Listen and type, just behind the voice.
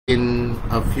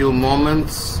a few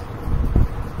moments.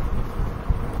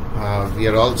 We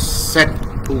are all set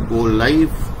to go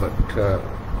live, but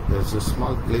there's a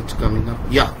small glitch coming up.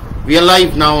 Yeah, we are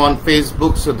live now on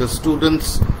Facebook, so the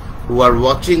students who are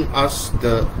watching us,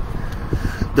 the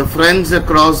friends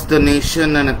across the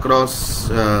nation and across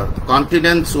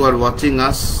continents who are watching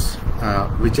us,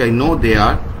 which I know they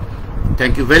are,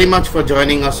 thank you very much for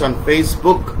joining us on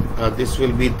Facebook. This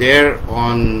will be there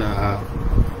on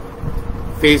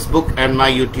Facebook and my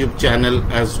YouTube channel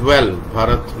as well.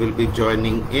 Bharat will be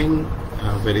joining in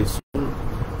very soon.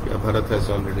 Yeah, Bharat has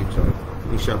already joined.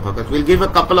 Nisha Bhagat. We'll give a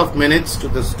couple of minutes to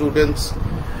the students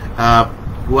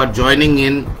who are joining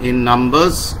in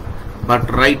numbers. But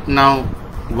right now,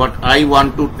 what I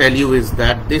want to tell you is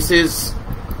that this is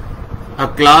a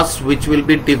class which will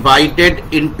be divided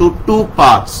into two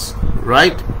parts,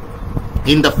 right?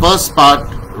 In the first part,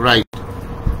 right?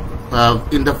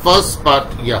 In the first part,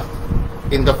 yeah.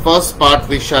 In the first part,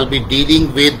 we shall be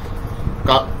dealing with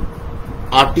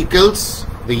articles,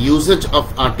 the usage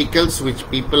of articles, which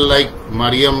people like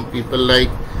Mariam, people like,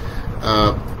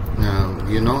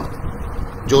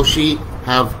 Joshi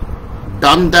have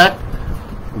done that.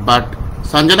 But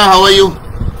Sanjana, how are you?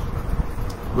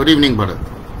 Good evening, Bharat.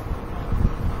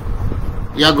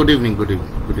 Yeah, good evening, good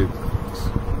evening, good evening.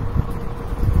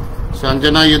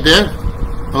 Sanjana, you there?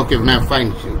 Okay, now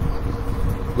fine.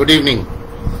 Good evening.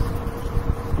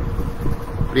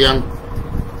 Priyank,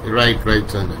 right,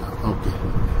 Sanjana. Okay.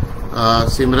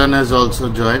 Simran has also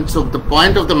joined. So the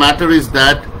point of the matter is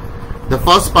that the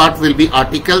first part will be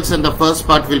articles and the first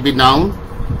part will be noun.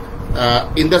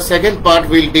 In the second part,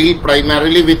 we'll deal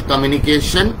primarily with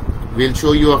communication. We'll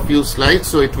show you a few slides,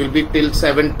 so it will be till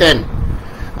 7:10.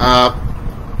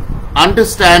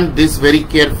 Understand this very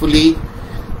carefully.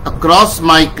 Across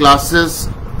my classes,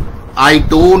 I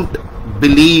don't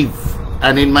believe,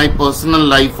 and in my personal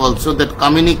life also, that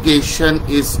communication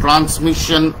is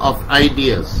transmission of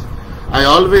ideas. I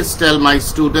always tell my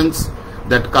students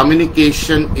that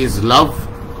communication is love,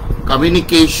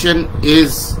 communication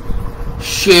is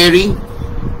sharing,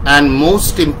 and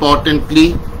most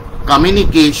importantly,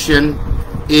 communication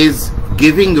is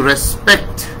giving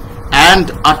respect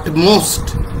and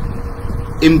utmost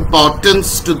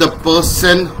importance to the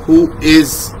person who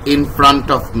is in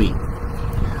front of me.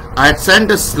 I had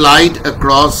sent a slide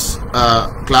across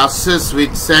classes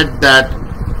which said that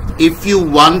if you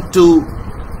want to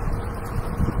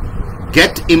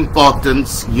get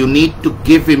importance, you need to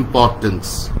give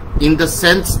importance, in the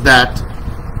sense that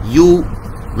you,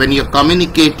 when you're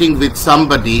communicating with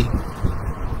somebody,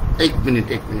 एक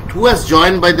minute, who has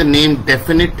joined by the name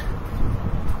Definite?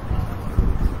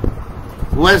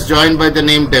 Who has joined by the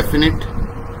name Definite?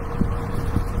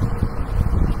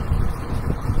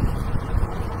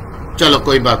 चलो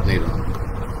कोई बात नहीं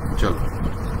रहा, चलो.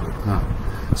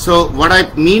 So what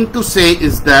I mean to say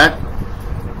is that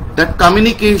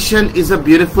communication is a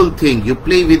beautiful thing. You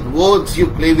play with words, you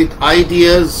play with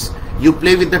ideas, you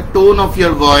play with the tone of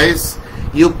your voice,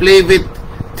 you play with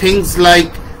things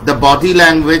like the body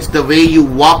language, the way you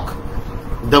walk,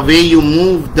 the way you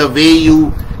move, the way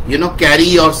you carry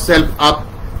yourself up.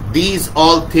 These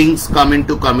all things come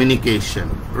into communication,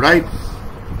 right?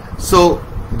 So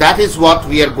that is what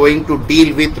we are going to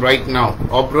deal with right now.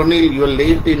 Obronil, you are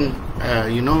late in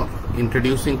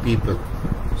introducing people,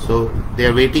 so they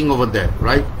are waiting over there,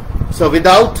 right? So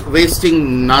without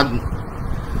wasting none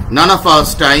of our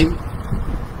time,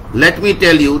 let me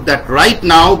tell you that right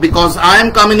now, because I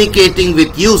am communicating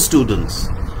with you students,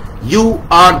 you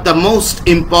are the most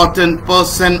important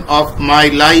person of my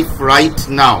life right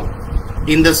now.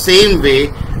 In the same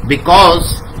way,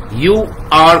 because you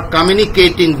are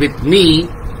communicating with me,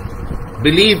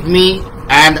 believe me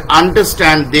and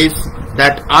understand this,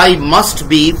 that I must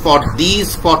be, for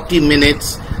these 40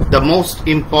 minutes, the most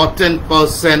important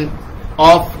person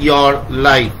of your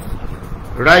life,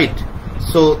 right?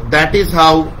 So that is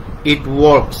how it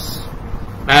works.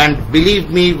 And believe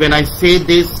me when I say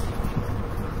this,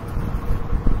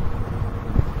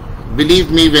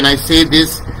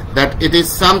 that it is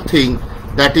something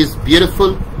that is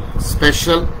beautiful,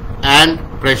 special and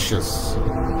precious.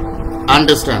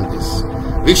 Understand this.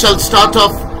 We shall start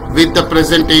off with the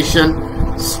presentation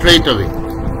straight away.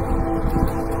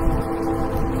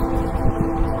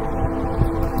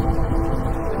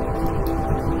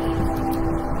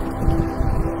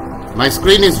 My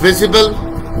screen is visible,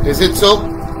 is it so?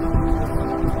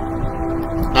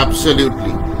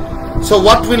 Absolutely. So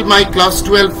what will my class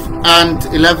 12 and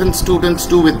 11 students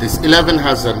do with this? 11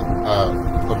 has an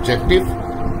objective,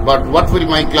 but what will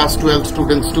my class 12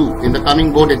 students do? In the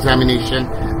coming board examination,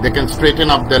 they can straighten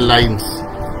up their lines,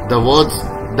 the words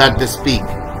that they speak.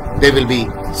 they will be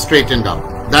straightened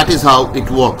out. That is how it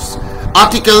works.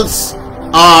 Articles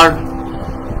are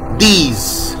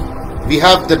these. We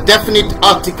have the definite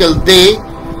article they,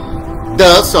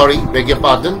 the, sorry, beg your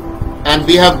pardon, and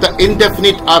we have the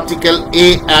indefinite article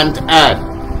a and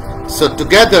an. So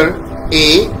together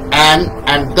a, an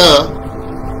and the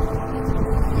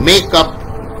make up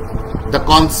the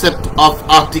concept of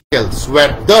articles,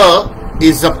 where the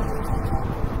is a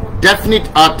definite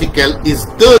article, is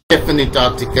the definite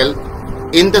article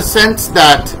in the sense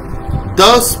that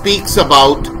the speaks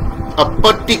about a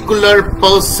particular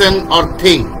person or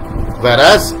thing,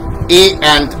 whereas a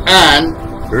and an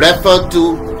refer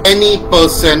to any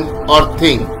person or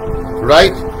thing,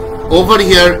 right? Over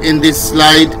here in this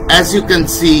slide, as you can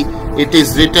see, it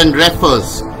is written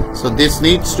refers. So this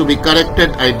needs to be corrected.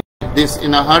 I did this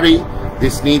in a hurry.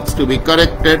 This needs to be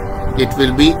corrected. It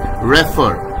will be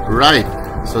refer,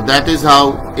 right? So that is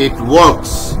how it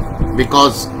works,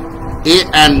 because a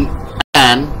and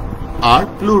an are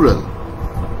plural.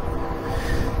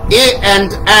 A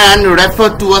and an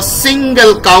refer to a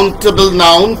single countable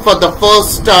noun for the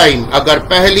first time. अगर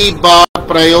पहली बार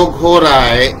प्रयोग हो रहा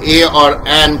है a और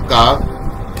an का,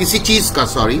 किसी चीज का,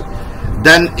 sorry,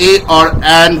 then a or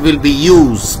an will be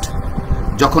used.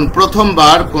 যখন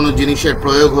প্রথমবার কোনো জিনিসের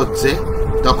প্রয়োগ হচ্ছে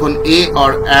তখন a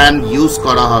or an use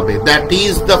করা হবে. That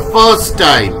is the first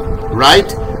time, right?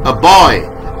 A boy,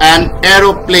 an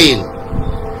aeroplane.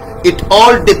 It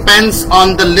all depends on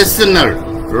the listener,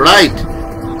 right?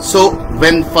 So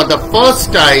when for the first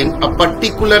time a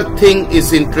particular thing is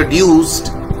introduced,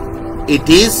 it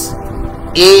is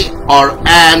a or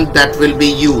an that will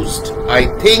be used. I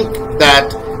think that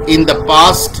in the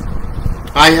past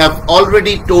I have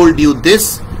already told you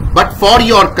this, but for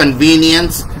your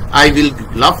convenience I will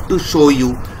love to show you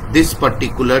this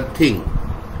particular thing.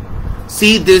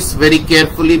 See this very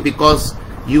carefully, because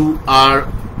you are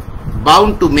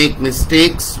bound to make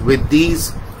mistakes with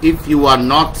these if you are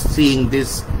not seeing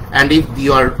this, and if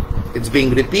it's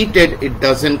being repeated, it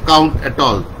doesn't count at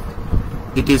all.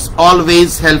 It is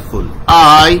always helpful.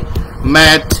 I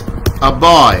met a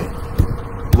boy.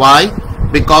 Why?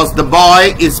 Because the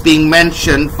boy is being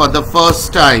mentioned for the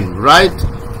first time, right?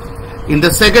 In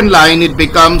the second line it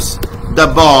becomes the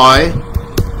boy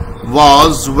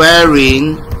was wearing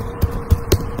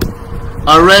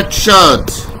a red shirt.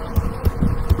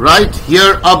 Right,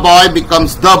 here a boy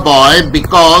becomes the boy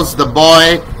because the boy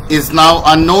is now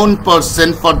a known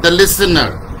person for the listener.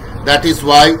 That is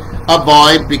why a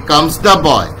boy becomes the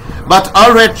boy. But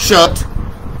a red shirt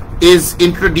is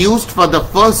introduced for the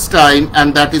first time,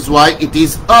 and that is why it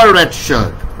is a red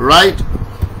shirt, right?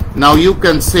 Now you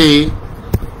can say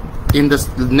in the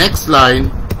next line,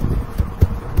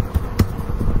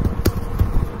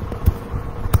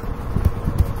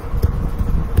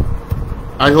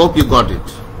 I hope you got it.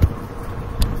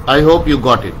 I hope you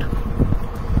got it.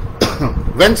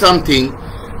 When something,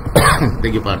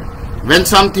 beg your pardon, when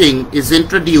something is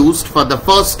introduced for the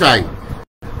first time,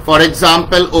 for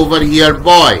example over here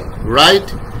boy, right,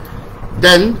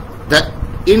 then the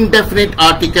indefinite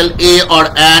article a or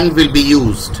an will be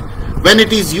used. When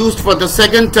it is used for the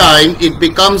second time, it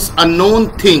becomes a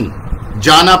known thing.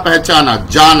 Jana pehchana,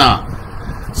 jana.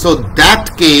 So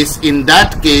in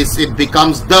that case it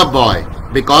becomes the boy,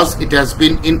 because it has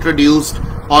been introduced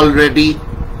already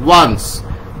once.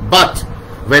 But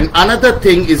when another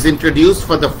thing is introduced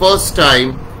for the first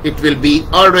time, it will be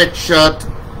a red shirt,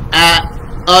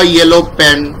 a yellow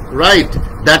pen, right?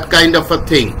 That kind of a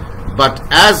thing. But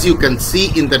as you can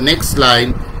see in the next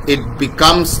line, it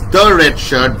becomes the red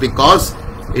shirt because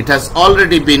it has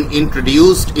already been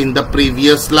introduced in the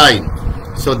previous line.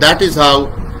 So that is how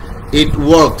it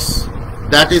works.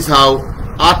 That is how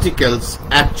articles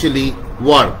actually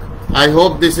work. I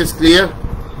hope this is clear.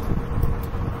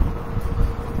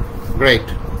 Great,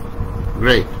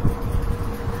 great.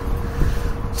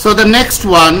 So the next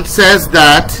one says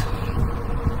that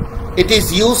it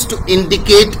is used to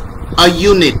indicate a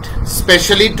unit,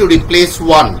 specially to replace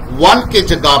one. One के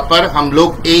जगह पर हम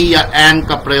लोग a या an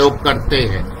का प्रयोग करते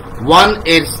हैं. One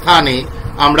एर स्थाने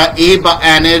আমরা a বা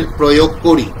an এর প্রয়োগ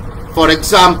করি. For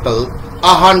example,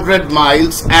 100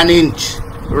 miles an inch,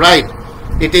 right?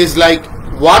 It is like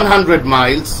 100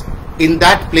 miles. In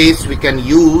that place we can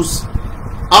use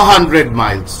 100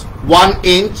 miles. 1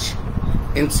 inch,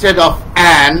 instead of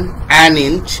an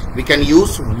inch, we can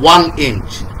use 1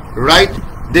 inch, right?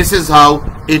 This is how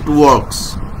it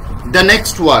works. The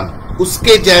next one,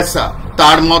 uske jaisa,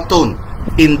 tar moton.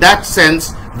 In that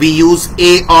sense we use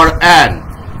a or an.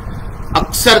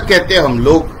 अक्सर कहते हम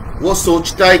लोग, वो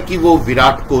सोचता है कि वो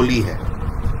विराट कोहली है,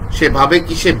 से भावे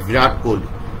कि से Virat Kohli,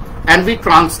 and we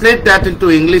translate that into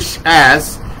English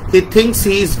as He thinks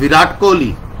he is Virat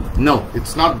Kohli. No,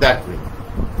 it's not that way.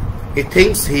 He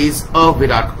thinks he is a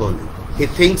Virat Kohli. He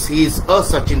thinks he is a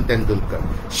Sachin Tendulkar.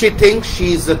 She thinks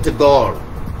she is a Tagore.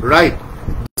 Right?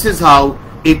 This is how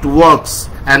it works,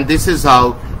 and this is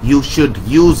how you should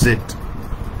use it.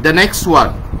 The next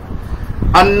one,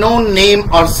 unknown name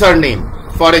or surname.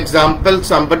 For example,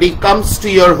 somebody comes to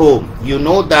your home. You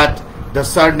know that the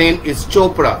surname is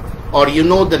Chopra, or you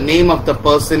know the name of the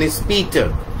person is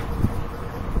Peter,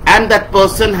 and that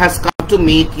person has come to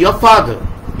meet your father.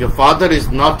 Your father is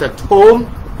not at home,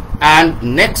 and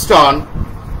next on,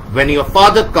 when your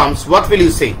father comes, what will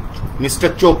you say? Mr.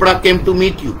 Chopra came to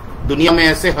meet you. दुनिया में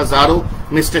ऐसे हजारों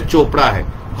mister Chopra है,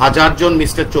 हजार जन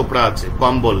mister Chopra আছে,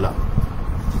 कम बोलला.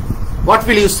 What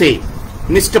will you say?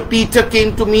 Mr. Peter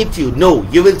came to meet you. No,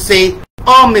 you will say,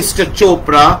 oh, Mr.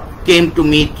 Chopra came to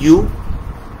meet you.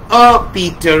 Oh,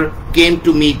 Peter came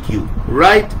to meet you.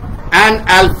 Right? And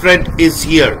Alfred is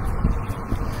here.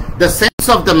 The sense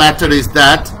of the matter is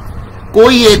that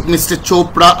कोई एक mister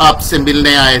Chopra आपसे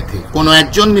मिलने आए थे, कोनो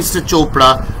एकजन mister Chopra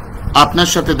आपनार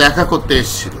साथे देखा करते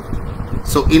एसेछिलो.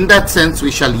 So in that sense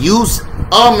we shall use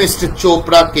a Mr.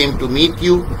 Chopra came to meet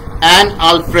you, and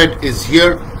Alfred is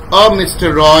here. A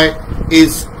Mr. Roy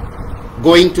is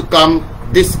going to come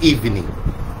this evening.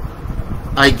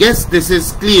 I guess this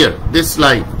is clear, this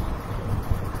line.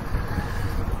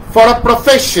 For a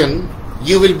profession,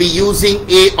 you will be using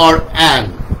a or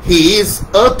an. He is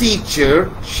a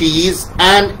teacher, she is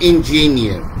an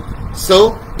engineer.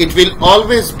 So it will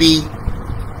always be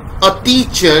a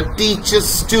teacher teaches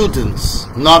students,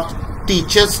 not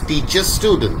teachers teaches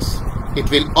students. It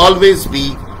will always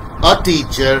be a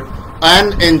teacher,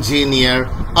 an engineer,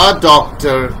 a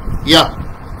doctor,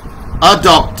 a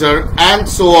doctor, and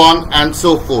so on and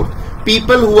so forth.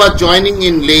 People who are joining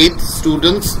in late,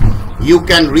 students, you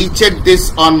can recheck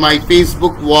this on my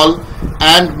Facebook wall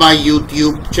and my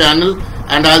YouTube channel,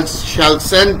 and I shall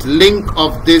send link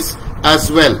of this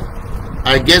as well.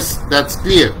 I guess that's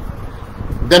clear.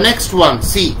 The next one,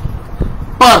 see,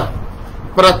 par,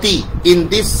 prati. In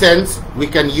this sense, we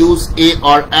can use a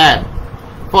or an.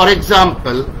 For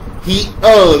example, he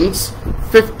earns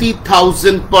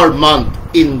 50,000 per month.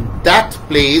 In that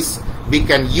place, we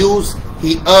can use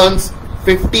he earns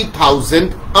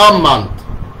 50,000 a month.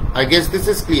 I guess this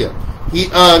is clear. He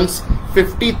earns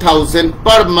 50,000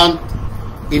 per month.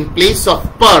 In place of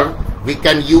per, we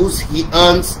can use he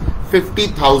earns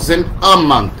 50,000 a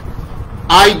month.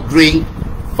 I drink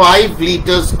 5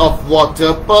 liters of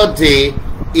water per day.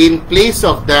 In place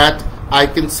of that, I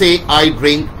can say I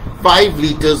drink 5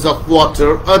 liters of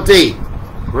water a day.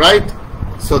 Right?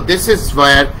 So this is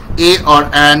where a or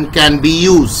an can be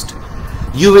used.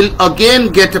 You will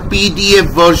again get a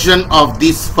PDF version of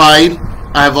this file.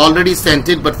 I have already sent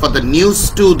it, but for the new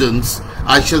students,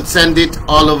 I shall send it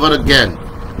all over again.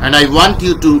 And I want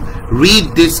you to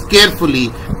read this carefully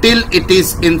till it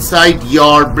is inside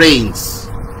your brains.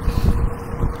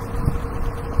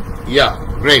 Yeah,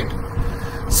 great.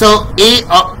 So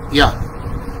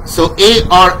So a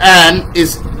or an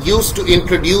is used to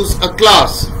introduce a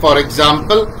class. For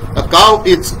example, a cow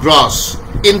eats grass.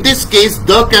 In this case,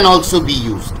 the can also be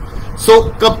used.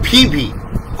 So kabhi bhi,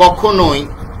 kokhonoi,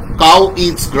 cow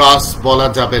eats grass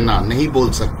bola jabe na, nahi bol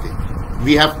sakte.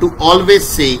 We have to always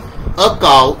say a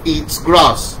cow eats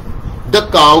grass. The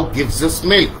cow gives us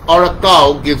milk, or a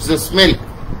cow gives us milk.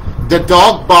 The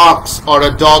dog barks, or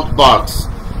a dog barks.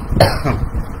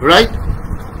 Right?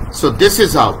 So this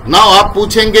is how. Now आप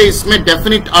पूछेंगे इसमें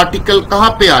definite article कहाँ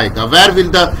पे आएगा? Where will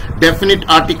the definite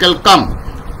article come?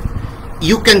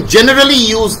 You can generally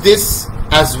use this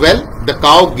as well. The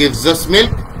cow gives us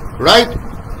milk, right?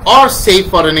 Or say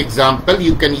for an example,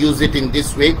 you can use it in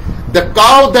this way. The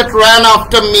cow that ran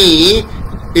after me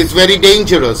is very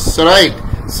dangerous, right?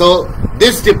 So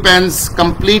this depends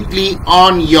completely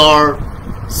on your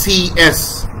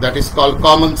CS, that is called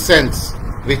common sense,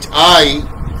 which I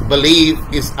believe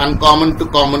is uncommon to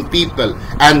common people,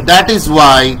 and that is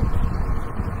why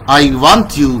I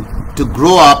want you to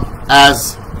grow up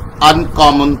as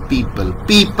uncommon people,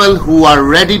 people who are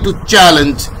ready to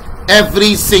challenge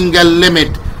every single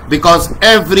limit, because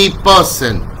every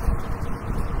person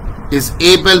is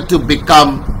able to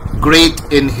become great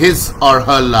in his or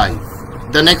her life.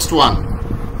 The next one,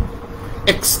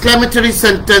 exclamatory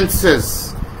sentences.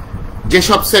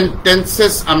 যেসব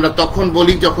sentences আমরা তখন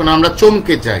বলি যখন আমরা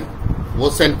চমকে যাই, वो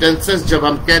sentences जब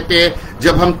हम कहते हैं,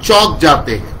 जब हम चौंक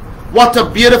जाते हैं. What a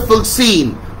beautiful scene,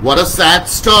 what a sad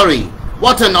story,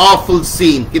 what an awful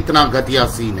scene, कितना घटिया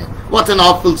scene है, what an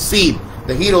awful scene,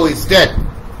 the hero is dead.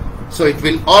 So it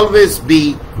will always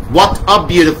be what a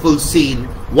beautiful scene,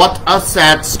 What a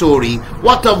sad story.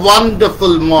 What a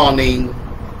wonderful morning.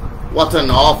 What an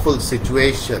awful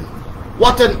situation.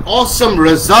 What an awesome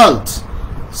result.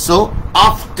 So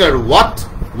after what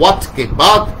ke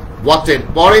baad, what er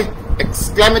pore,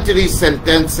 exclamatory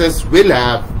sentences will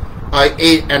have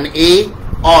an a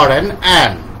or an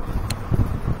and.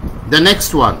 The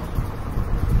next one.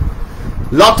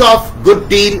 Lot of, good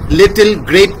deal, little,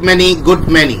 great many, good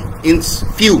many. In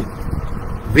few.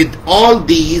 With all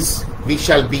these, we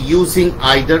shall be using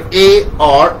either a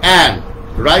or an.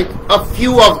 Right? A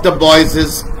few of the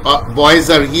boys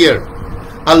are here.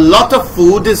 A lot of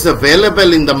food is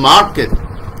available in the market.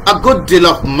 A good deal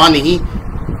of money,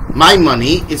 my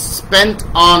money, is spent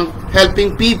on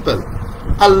helping people.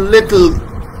 A little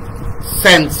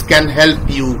sense can help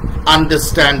you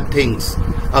understand things.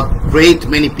 A great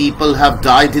many people have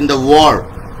died in the war.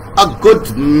 A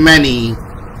good many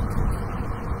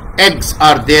eggs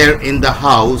are there in the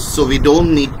house, so we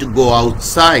don't need to go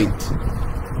outside.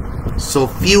 So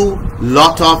few,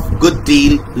 lot of, good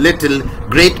deal, little,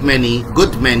 great many,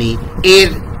 good many, er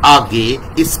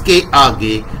आगे, इसके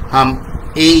आगे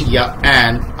हम a या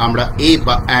an, আমরা a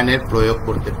বা an এর প্রয়োগ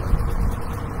করতে পারি.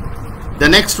 The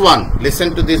next one,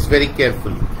 listen to this very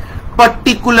carefully.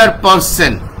 Particular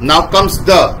person. Now comes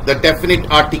the definite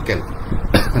article.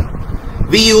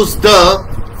 We use the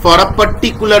for a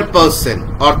particular person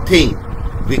or thing.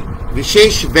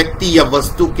 विशेष व्यक्ति या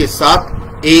वस्तु के साथ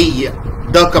a या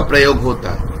the का प्रयोग होता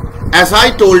है. As I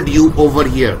told you over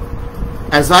here,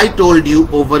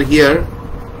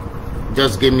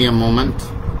 just give me a moment.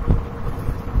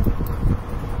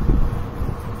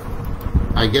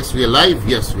 I guess we are live.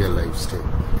 Yes, we are live still.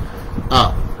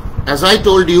 As I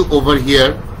told you over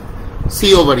here,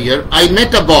 see over here, I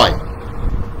met a boy.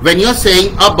 When you are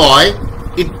saying a boy,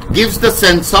 it gives the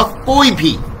sense of koi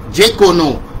bhi, je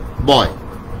kono boy.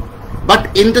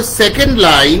 But in the second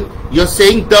line, you are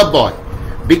saying the boy.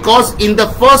 Because in the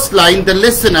first line, the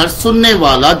listener, sunne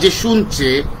wala, je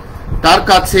shunche, tar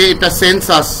kache eta sense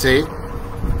asche,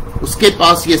 uske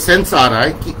paas ye sense aa raha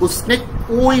hai ki usne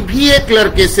koi bhi ek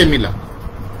ladke se mila.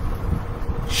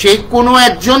 She kono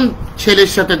ekjon cheler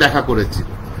shathe dekha korechil.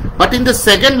 But in the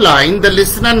second line, the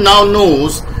listener now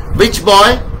knows which boy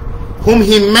whom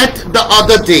he met the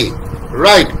other day,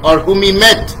 right? Or whom he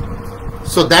met.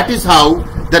 So that is how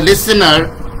the listener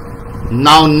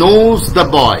now knows the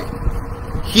boy.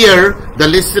 Here, the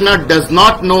listener does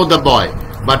not know the boy,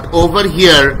 but over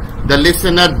here, the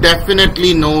listener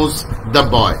definitely knows the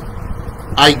boy.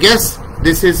 I guess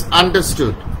this is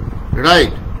understood,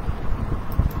 right?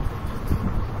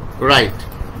 Right.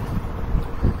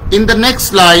 In the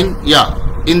next line,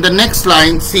 in the next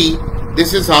line, see,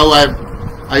 this is how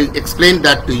I explained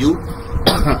that to you.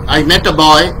 I met a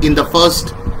boy. In the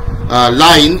first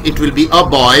line, it will be a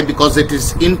boy because it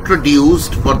is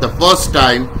introduced for the first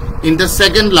time. In the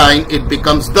second line, it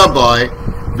becomes the boy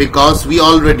because we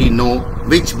already know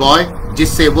which boy,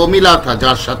 jisse wo mila tha,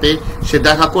 jar shathe she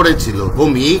dekha korechilo,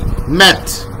 whom he met.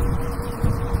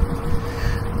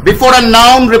 Before a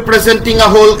noun representing a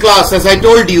whole class, as I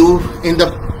told you in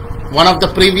the one of the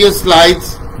previous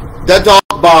slides, the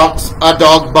dog barks, a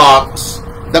dog barks.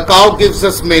 The cow gives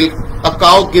us milk, a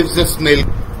cow gives us milk.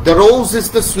 The rose is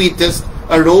the sweetest,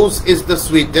 a rose is the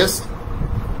sweetest.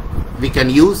 We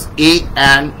can use a,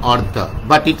 an or the,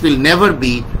 but it will never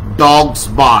be dogs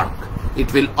bark.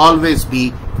 It will always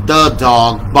be the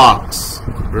dog barks,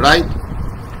 right?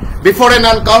 Before an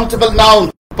uncountable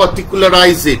noun,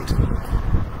 particularize it.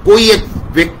 कोई एक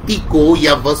व्यक्ति को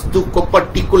या वस्तु को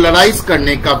पर्टिकुलराइज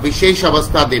करने का विशेष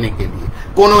अवस्था देने के लिए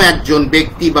कोनो एकजन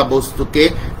व्यक्ति बा वस्तुके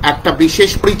একটা বিশেষ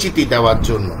পরিচিতি দেওয়ার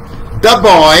জন্য. The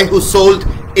boy who sold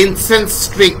incense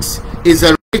sticks is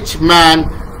a rich man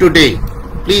today.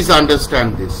 Please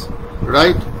understand this,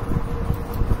 right?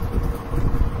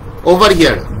 Over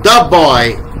here, the boy.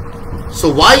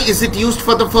 So why is it used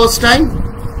for the first time?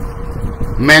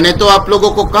 मैंने तो आप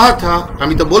लोगों को कहा था,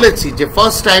 हमें तो बोले थी जे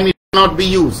first time it cannot be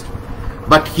used.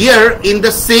 But here in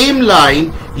the same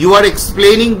line, you are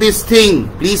explaining this thing.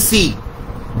 Please see.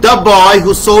 The boy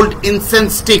who sold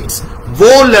incense sticks.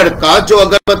 वो लड़का जो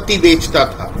अगरबत्ती बेचता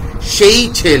था. সেই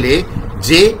ছেলে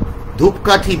যে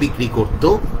ধূপকাঠি বিক্রি করতো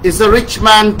is a rich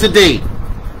man today.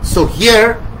 So here,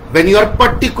 when you are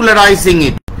particularizing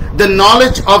it, the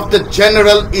knowledge of the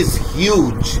general is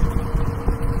huge.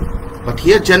 But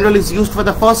here general is used for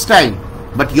the first time.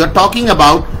 But you are talking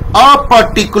about a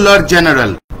particular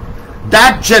general.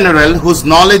 That general whose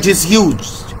knowledge is huge.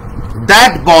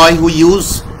 That boy who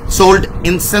sold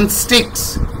incense sticks.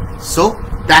 So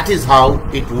that is how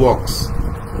it works.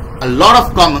 A lot of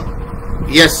common.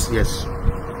 Yes.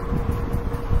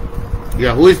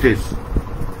 Yeah, who is this?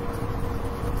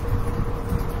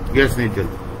 Yes, Nigel.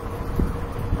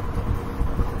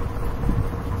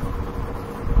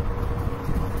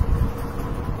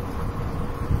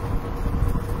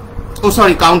 Oh,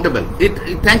 sorry, countable.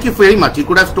 Thank you very much. You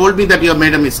could have told me that you have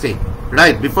made a mistake,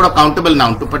 right? Before a countable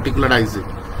noun to particularize it.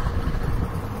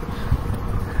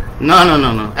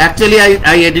 No. Actually,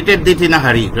 I edited it in a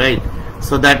hurry, right?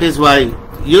 So that is why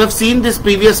you have seen this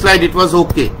previous slide. It was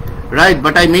okay, right?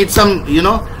 But I made some,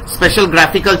 special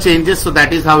graphical changes. So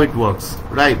that is how it works,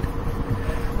 right?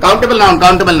 Countable noun,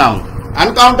 countable noun.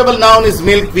 Uncountable noun is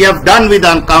milk. We have done with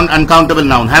uncountable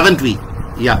noun, haven't we?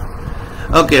 Yeah.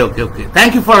 Okay.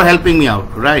 Thank you for helping me out,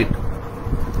 right?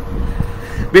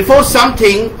 Before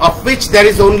something of which there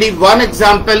is only one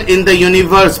example in the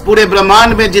universe, पूरे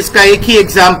ब्रह्मांड में जिसका एक ही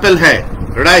example है,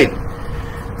 right?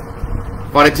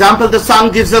 For example, the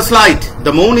sun gives us light,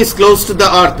 the moon is close to the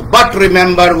earth, but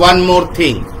remember one more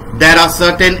thing, there are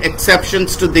certain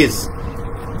exceptions to this.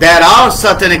 There are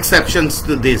certain exceptions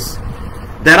to this.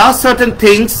 There are certain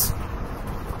things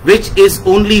which is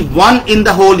only one in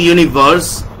the whole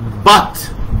universe, but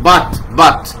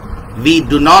we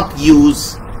do not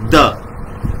use the.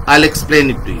 I'll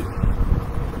explain it to you.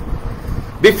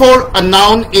 Before a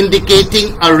noun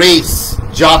indicating a race,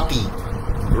 jati,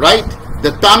 right?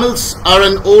 The Tamils are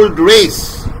an old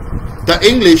race. The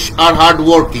English are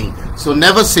hardworking. So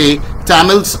never say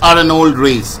Tamils are an old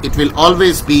race. It will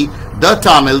always be the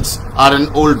Tamils are an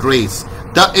old race.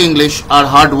 The English are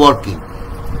hardworking.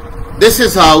 This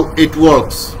is how it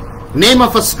works. Name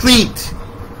of a street.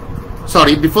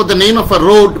 Sorry, before the name of a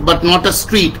road, but not a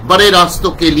street. बड़े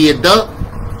रास्तों के लिए the,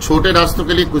 छोटे रास्तों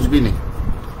के लिए कुछ भी नहीं.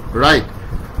 Right?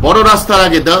 बड़ो रास्तार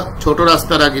आगे the, छोटो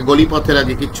रास्तार आगे गोली पथर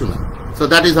आगे किच्छु ना. So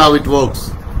that is how it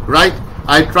works. Right?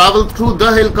 I traveled through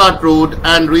the Hillcart Road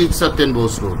and reached Satyan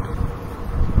Bose Road.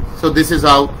 So this is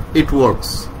how it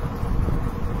works.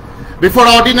 Before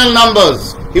ordinal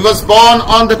numbers, he was born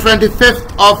on the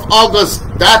 25th of August.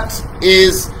 That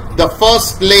is the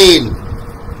first lane.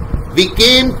 We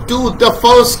came to the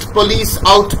first police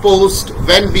outpost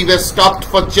when we were stopped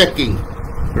for checking.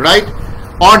 Right?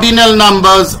 Ordinal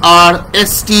numbers are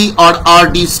ST or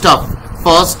RD stuff.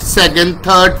 First, second,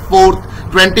 third, fourth,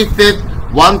 25th,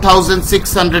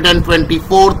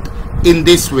 1624th in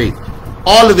this way.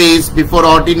 Always before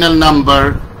ordinal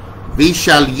number we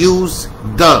shall use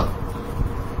the.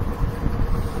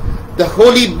 The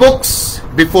holy books,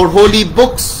 before holy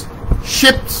books,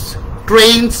 ships,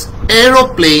 trains,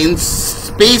 aeroplanes,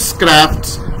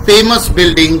 spacecrafts, famous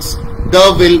buildings,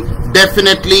 the will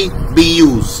definitely be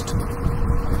used.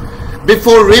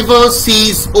 Before rivers,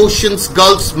 seas, oceans,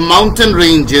 gulfs, mountain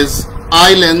ranges,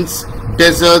 islands,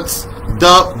 deserts,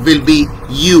 the will be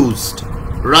used.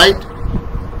 Right?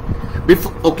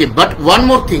 Okay, but one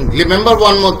more thing. Remember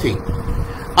one more thing.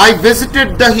 I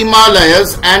visited the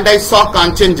Himalayas and I saw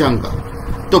Kanchenjunga.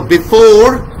 So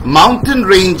before mountain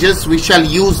ranges we shall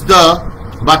use the,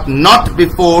 but not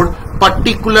before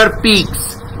particular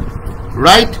peaks.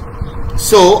 Right?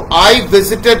 So I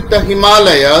visited the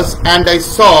Himalayas and I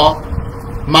saw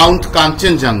Mount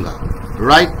Kanchenjunga.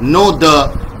 Right? No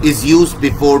the is used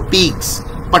before peaks.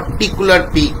 Particular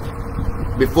peak.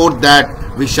 Before that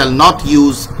we shall not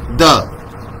use the.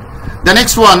 The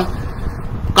next one,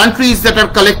 countries that are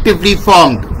collectively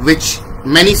formed, which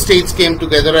many states came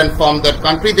together and formed that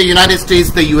country, the United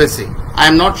States, the USA. I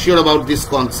am not sure about this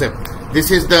concept.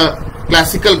 This is the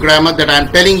classical grammar that I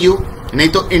am telling you. Nahi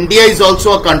to India is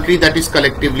also a country that is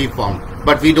collectively formed,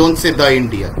 but we don't say the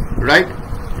India, right?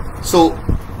 So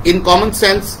in common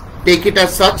sense, take it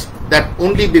as such that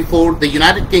only before the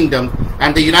United Kingdom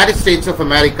and the United States of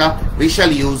America we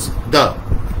shall use the.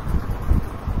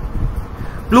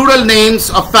 Plural names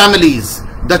of families.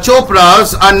 The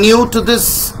Chopras are new to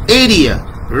this area,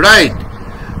 right?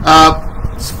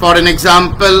 For an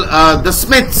example, the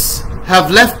Smiths have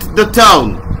left the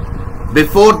town.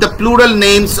 Before the plural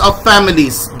names of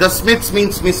families, the Smiths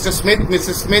means Mr. Smith,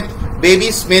 Mrs. Smith,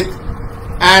 baby Smith,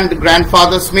 and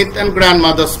grandfather Smith and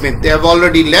grandmother Smith. They have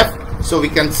already left, so we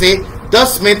can say the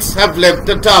Smiths have left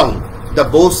the town. The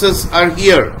Boses are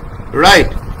here,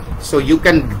 right? So you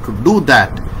can do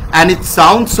that. And it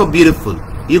sounds so beautiful.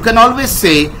 You can always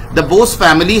say the Bose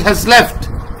family has left,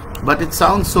 but it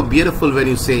sounds so beautiful when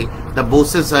you say the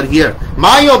Boses are here.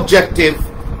 My objective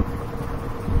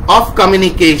of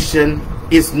communication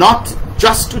is not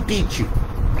just to teach you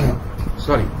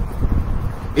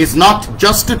is not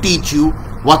just to teach you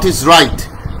what is right.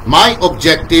 My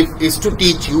objective is to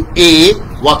teach you A,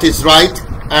 what is right,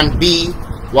 and B,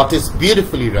 what is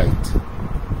beautifully right,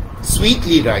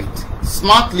 sweetly right,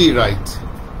 smartly right,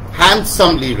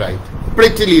 handsomely right,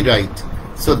 prettily right.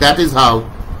 So that is how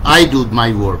I do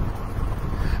my work.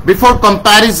 Before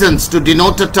comparisons to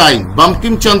denote a time,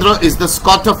 Bankim Chandra is the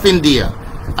Scott of India.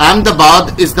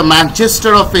 Ahmedabad is the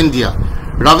Manchester of India.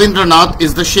 Ravindranath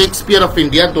is the Shakespeare of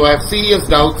India, though I have serious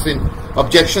doubts in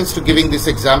objections to giving this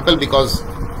example because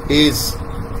he is,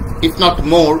 if not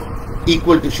more,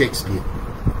 equal to Shakespeare.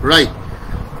 Right.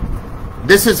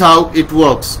 This is how it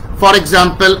works. For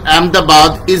example,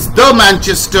 Ahmedabad is the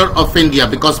Manchester of India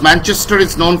because Manchester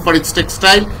is known for its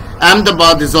textile.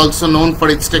 Ahmedabad is also known for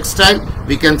its textile.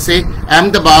 We can say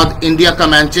Ahmedabad India ka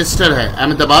Manchester hai.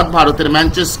 Ahmedabad Bharater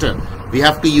Manchester. We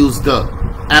have to use the.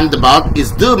 Ahmedabad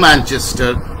is the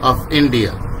Manchester of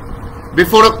India.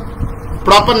 Before a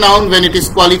proper noun, when it is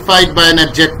qualified by an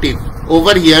adjective,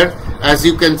 over here as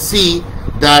you can see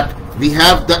that we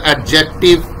have the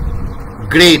adjective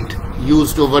great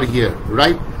used over here,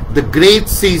 right? The great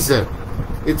Caesar.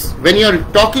 It's when you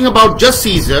are talking about just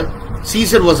Caesar,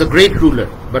 Caesar was a great ruler.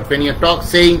 But when you are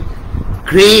saying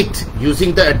great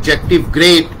using the adjective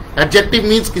great, adjective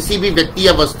means किसी भी व्यक्ति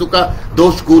या वस्तु का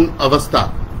दोष गुण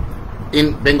अवस्था.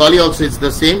 In Bengali also it's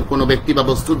the same. कोनो व्यक्ति वा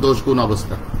वस्तु दोष गुण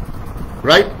अवस्था.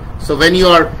 Right? So when you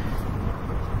are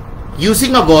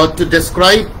using a word to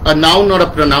describe a noun or a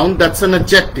pronoun, that's an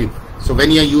adjective. So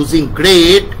when you are using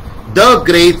great, the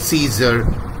great Caesar,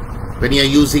 when you are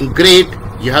using great,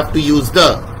 you have to use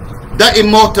the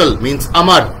immortal means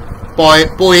Amar,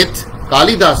 poet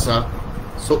Kalidasa.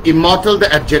 So immortal,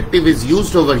 the adjective is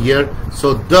used over here.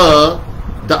 So the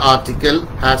article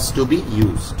has to be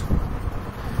used.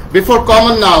 Before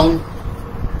common noun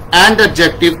and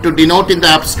adjective to denote in the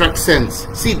abstract sense.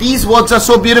 See, these words are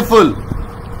so beautiful.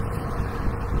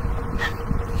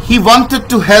 He wanted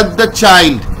to help the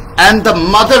child and the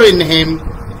mother in him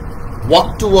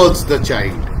walk towards the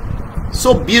child.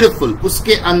 So beautiful.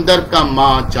 उसके अंदर का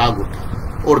माँ जाग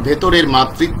उठी और भेतरेर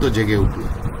मातृत्व जगे उठी.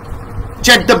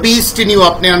 Check the beast in you.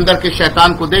 अपने अंदर के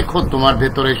शैतान को देखो. तुम्हारे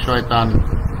भेतरे शैतान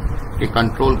के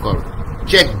कंट्रोल करो.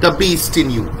 Check the beast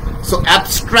in you. So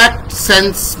abstract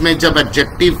sense में जब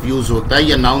adjective use होता है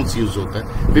या nouns use होता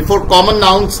है. Before common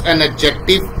nouns and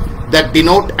adjective that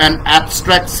denote an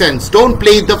abstract sense. Don't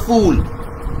play the fool.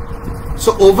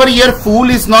 So over here fool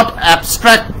is not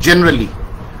abstract generally,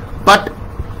 but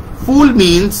fool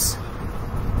means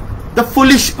the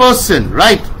foolish person,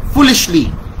 right?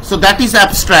 Foolishly. So that is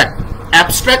abstract.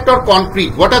 Abstract or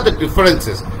concrete, what are the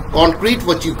differences? Concrete,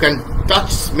 what you can touch,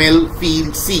 smell,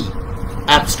 feel, see.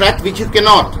 Abstract, which you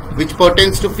cannot, which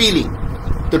pertains to feeling.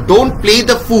 So don't play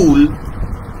the fool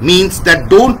means that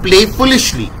don't play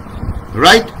foolishly,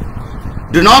 right?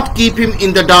 Do not keep him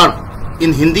in the dark.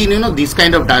 In Hindi, you know, these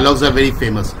kind of dialogues are very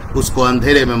famous. Usko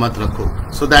andhere mein mat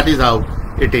rakho. So that is how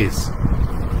it is.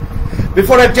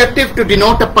 Before adjective to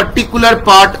denote a particular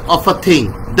part of a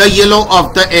thing. The yellow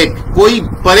of the egg. कोई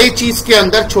बड़े चीज के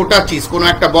अंदर छोटा चीज कोनो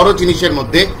একটা বড় জিনিসের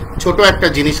মধ্যে ছোট একটা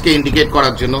জিনিসকে ইন্ডিকেট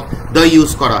করার জন্য the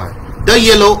use করা হয়. The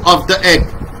yellow of the egg.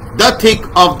 The thick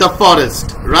of the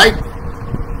forest, right?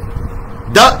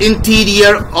 The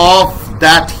interior of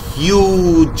that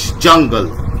huge jungle.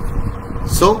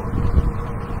 So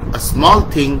a small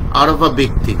thing out of a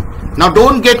big thing. Now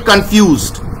don't get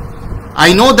confused.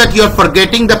 I know that you are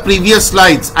forgetting the previous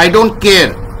slides. I don't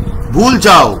care. Bhul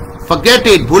jao. Forget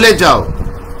it. Bhule jao.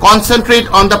 Concentrate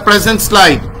on the present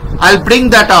slide. I'll bring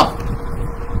that up.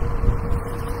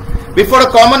 Before a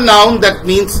common noun, that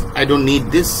means I don't need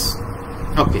this.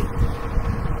 Okay.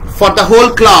 For the whole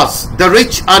class, the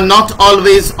rich are not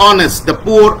always honest. The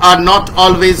poor are not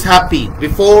always happy.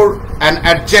 Before an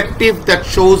adjective that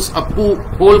shows a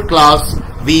whole class,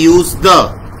 we use the.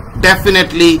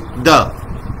 Definitely the.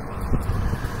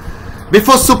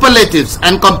 Before superlatives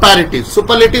and comparatives.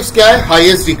 Superlatives क्या है?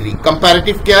 Highest degree.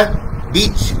 Comparative क्या है?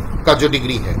 बीच का जो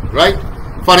degree है, right?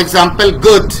 For example,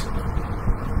 good,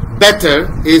 better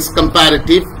is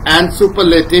comparative and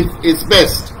superlative is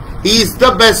best. He is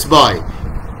the best boy,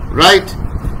 right?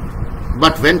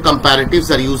 But when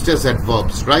comparatives are used as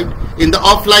adverbs, right? In the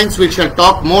offlines we shall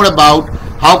talk more about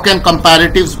how can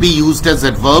comparatives be used as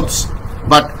adverbs,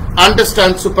 but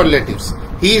understand superlatives.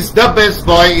 He is the best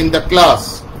boy in the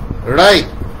class, right?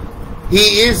 He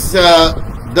is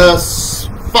the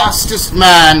fastest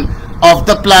man of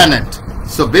the planet.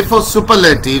 So before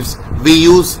superlatives we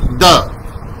use the.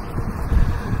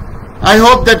 I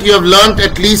hope that you have learnt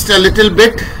at least a little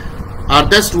bit. Are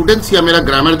there students या मेरा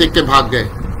grammar देख के भाग गए?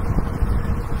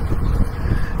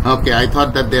 Okay, I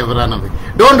thought that they have run away.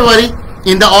 Don't worry.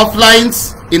 In the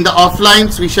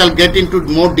offlines we shall get into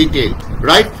more detail,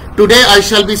 right? Today I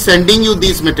shall be sending you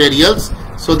these materials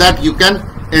so that you can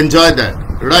enjoy that,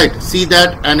 right? See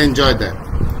that and enjoy that.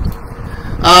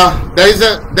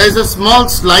 There is a small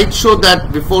slideshow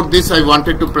that before this I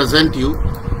wanted to present you.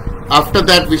 After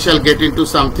that we shall get into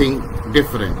something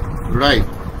different, right?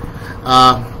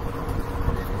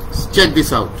 Check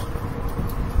this out.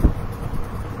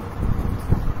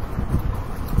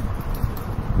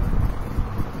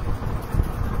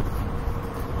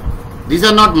 These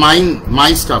are not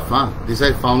my stuff, huh? These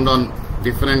I found on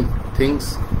different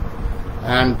things,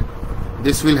 and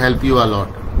this will help you a lot,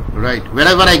 right?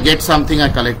 Wherever I get something, I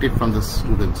collect it from the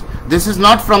students. This is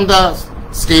not from the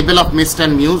stable of Mist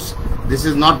and Muse. This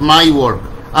is not my work.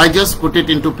 I just put it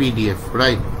into PDF,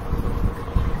 right?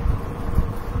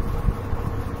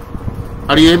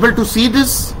 Are you able to see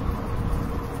this?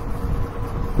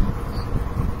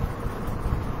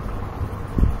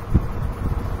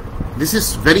 This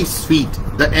is very sweet.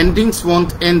 The endings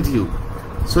won't end you.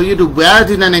 So you do bad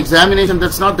in an examination,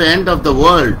 that's not the end of the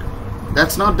world.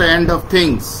 That's not the end of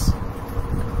things.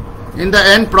 In the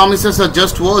end, promises are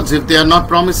just words. If they are not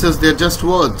promises, they are just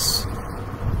words.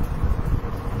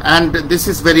 And this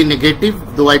is very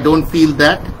negative, though I don't feel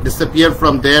that. Disappear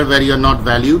from there where you are not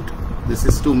valued. This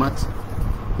is too much.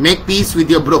 Make peace with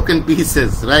your broken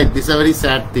pieces, right? These are very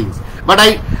sad things. But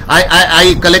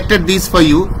I collected these for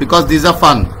you because these are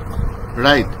fun,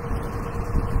 right?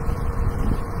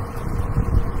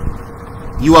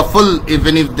 You are full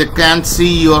even if they can't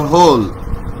see your whole.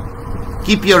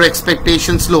 Keep your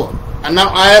expectations low. And now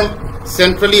I am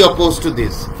centrally opposed to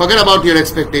this. Forget about your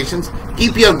expectations.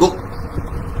 Keep your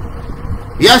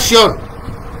Yeah, sure.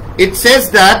 It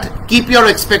says that keep your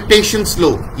expectations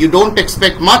low. You don't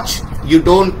expect much. You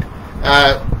don't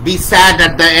be sad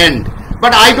at the end.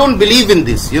 But I don't believe in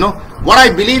this, you know. What I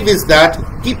believe is that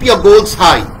keep your goals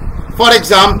high. For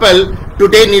example,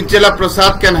 today Nirjala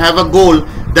Prasad can have a goal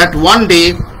that one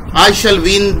day I shall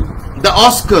win the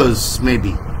Oscars,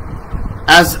 maybe,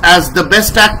 as the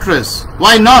best actress.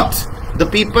 Why not? The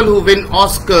people who win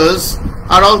Oscars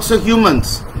are also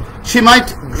humans. She might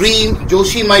dream,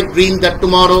 Joshi might dream that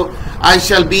tomorrow I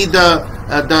shall be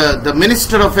the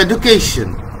Minister of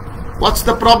Education. What's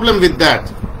the problem with that?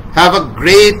 Have a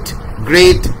great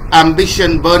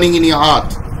ambition burning in your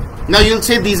heart. Now you'll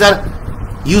say these are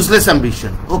useless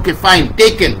ambition. Okay, fine,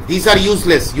 taken. These are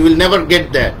useless. You will never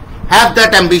get there. Have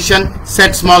that ambition,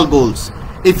 set small goals.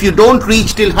 If you don't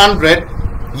reach till 100,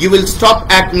 you will stop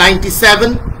at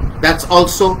 97. That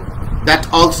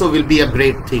also will be a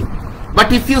great thing.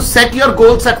 But if you set your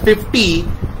goals at 50,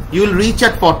 you will reach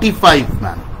at 45,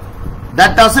 man.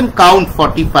 That doesn't count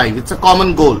 45. It's a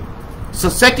common goal. So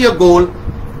set your goal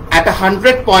at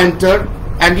 100 pointer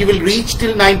and you will reach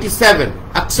till 97.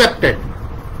 Accepted.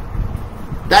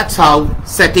 That's how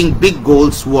setting big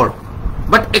goals work.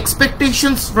 But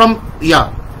expectations from,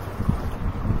 yeah.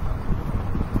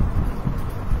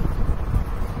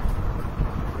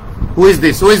 Who is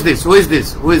this? Who is this? Who is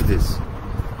this? Who is this?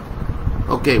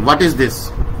 Okay, what is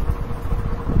this?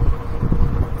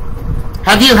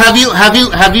 Have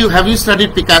you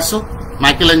studied Picasso,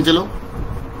 Michelangelo?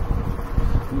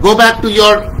 Go back to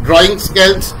your drawing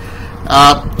skills,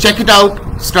 check it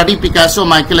out, study Picasso,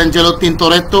 Michelangelo,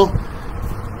 Tintoretto.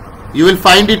 You will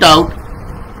find it out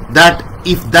that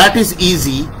if that is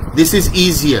easy, this is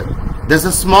easier. There's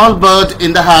a small bird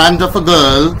in the hand of a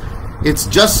girl. It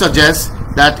just suggests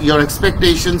that your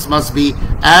expectations must be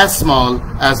as small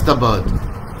as the bird.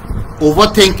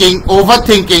 Overthinking,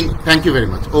 thank you very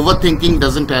much. Overthinking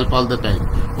doesn't help all the time.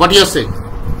 What do you say?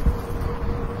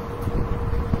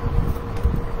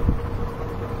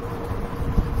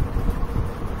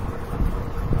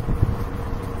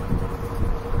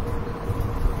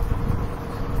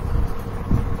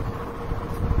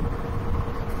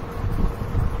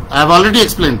 I have already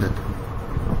explained that.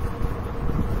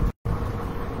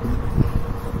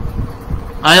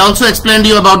 I also explained to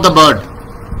you about the bird.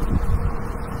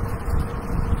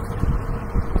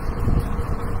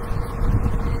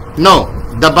 No,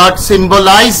 the bird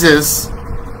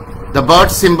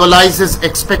symbolizes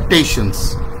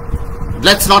expectations.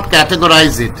 Let's not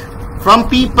categorize it. From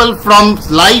people, from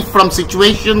life, from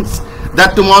situations,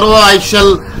 that tomorrow I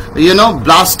shall,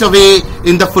 blast away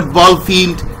in the football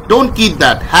field. Don't keep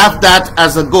that. Have that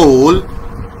as a goal,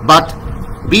 but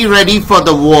be ready for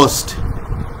the worst.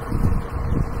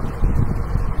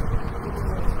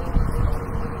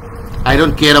 I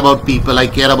don't care about people. I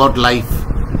care about life.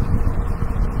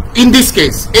 In this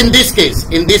case,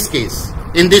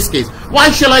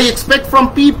 why shall I expect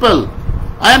from people?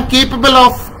 I am capable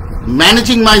of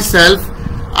managing myself.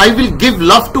 I will give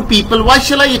love to people. Why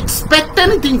shall I expect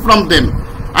anything from them?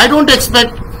 I don't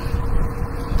expect.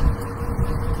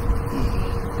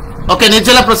 Okay,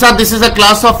 Nirjala Prasad, this is a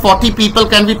class of 40 people.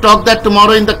 Can we talk that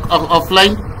tomorrow in the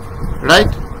offline? Right?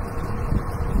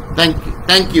 Thank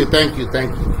you.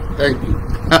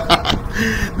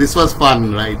 This was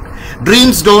fun, right?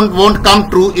 Dreams won't come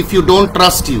true if you don't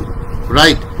trust you,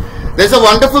 right? There's a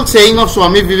wonderful saying of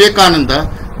Swami Vivekananda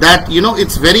that, you know,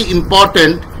 it's very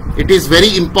important. It is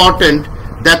very important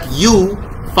that you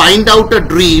find out a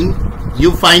dream.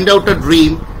 You find out a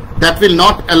dream that will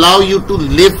not allow you to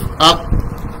live a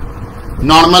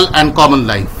normal and common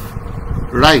life,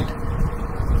 right?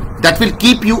 That will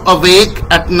keep you awake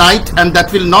at night and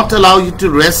that will not allow you to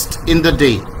rest in the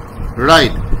day,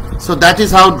 right? So that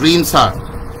is how dreams are.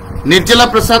 Nirjala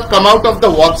Prasad, come out of the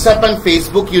WhatsApp and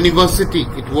Facebook university.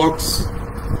 It works,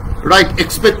 right?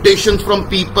 Expectations from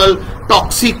people,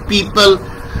 toxic people,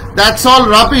 that's all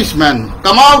rubbish, man.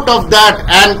 Come out of that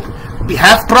and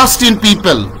have trust in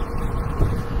people.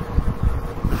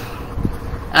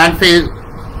 And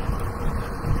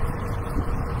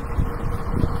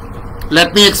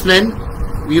let me explain.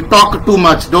 You talk too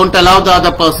much. Don't allow the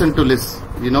other person to listen.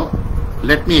 You know,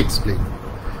 let me explain.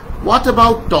 What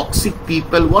about toxic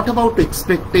people? What about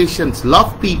expectations?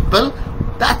 Love people.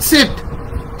 That's it.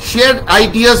 Share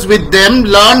ideas with them.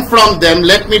 Learn from them.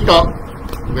 Let me talk.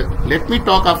 Let me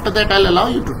talk. After that, I'll allow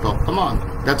you to talk. Come on.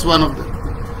 That's one of them.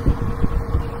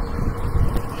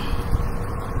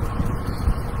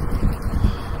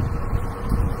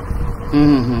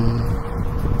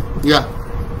 Yeah.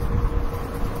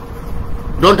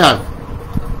 Don't have.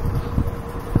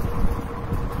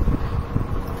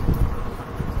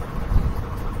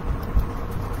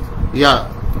 Yeah.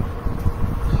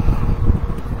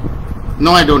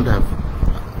 No, I don't have.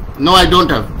 No, I don't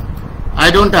have.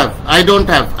 I don't have. I don't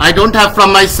have. I don't have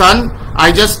from my son.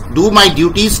 I just do my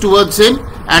duties towards him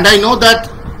and I know that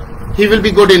he will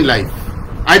be good in life.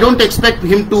 I don't expect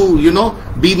him to, you know,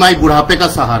 be my budhape ka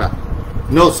sahara.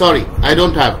 No, sorry. I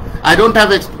don't have. I don't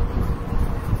have.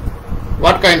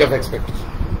 What kind of expectation?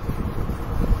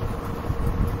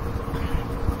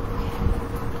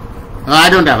 No, I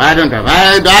don't have. I don't have.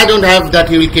 I don't have that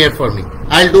he will care for me.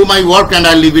 I'll do my work and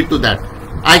I'll leave it to that.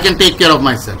 I can take care of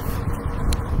myself.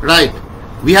 Right.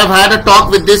 We have had a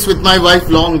talk with this with my wife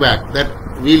long back that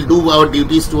we'll do our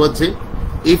duties towards him.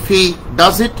 If he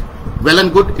does it, well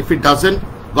and good. If he doesn't,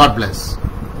 God bless.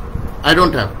 I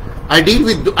don't have. I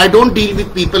don't deal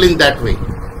with people in that way.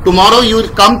 Tomorrow you will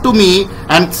come to me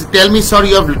and tell me, sir,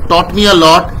 you have taught me a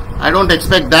lot. I don't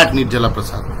expect that, Nirjala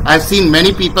Prasad. I've seen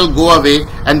many people go away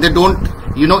and they don't,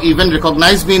 you know, even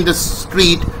recognize me in the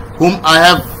street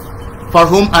for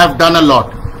whom I have done a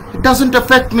lot. It doesn't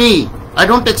affect me. I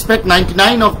don't expect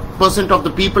 99% of the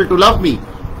people to love me.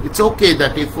 It's okay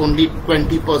that if only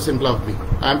 20% love me.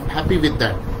 I'm happy with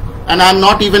that. And I'm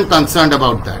not even concerned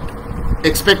about that.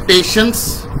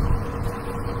 Expectations.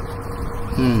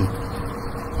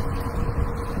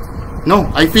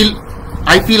 No, I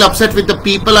feel upset with the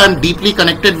people I'm deeply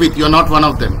connected with. You're not one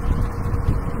of them.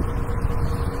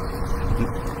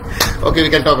 Okay, we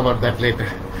can talk about that later.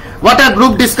 What are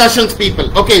group discussions,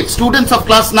 people? Okay, students of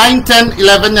class 9, 10,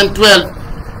 11 and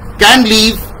 12 can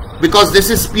leave because this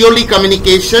is purely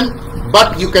communication,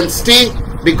 but you can stay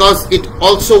because it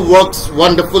also works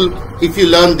wonderful if you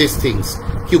learn these things.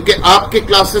 क्योंकि आपके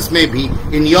classes में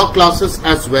भी, in your classes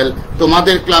as well,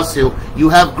 तुम्हारे class से हो, you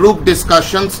have group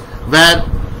discussions where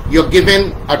you're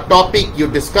given a topic, you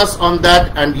discuss on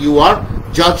that and you are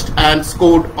judged and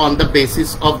scored on the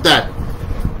basis of that.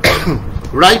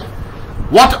 Right?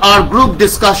 What are group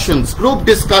discussions? Group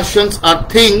discussions are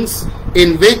things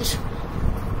in which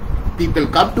people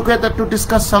come together to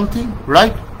discuss something,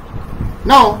 right?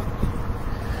 Now,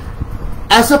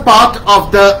 as a part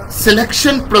of the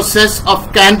selection process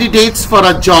of candidates for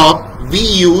a job, we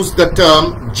use the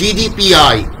term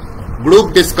GDPI,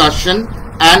 group discussion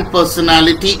and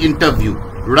personality interview,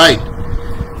 right?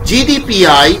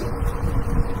 GDPI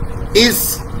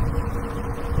is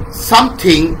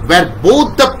something where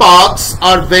both the parts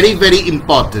are very, very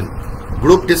important.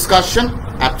 Group discussion,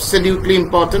 absolutely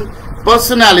important.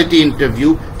 Personality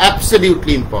interview,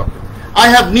 absolutely important. I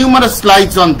have numerous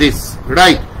slides on this,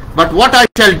 right? But what I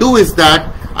shall do is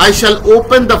that I shall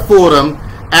open the forum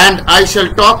and I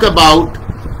shall talk about,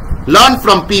 learn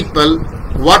from people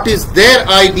what is their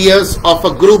ideas of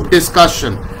a group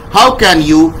discussion. How can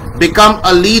you become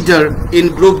a leader in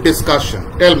group discussion?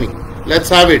 Tell me. Let's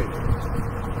have it.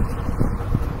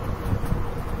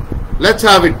 Let's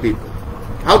have it, people.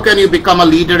 How can you become a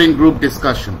leader in group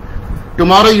discussion?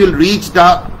 Tomorrow you'll reach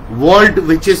the world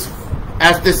which is,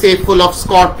 as they say, full of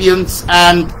scorpions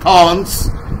and thorns.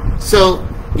 So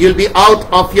you'll be out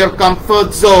of your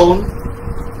comfort zone,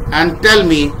 and tell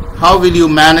me, how will you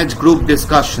manage group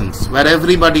discussions where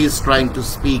everybody is trying to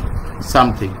speak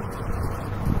something?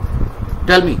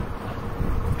 Tell me,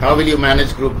 how will you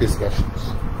manage group discussions?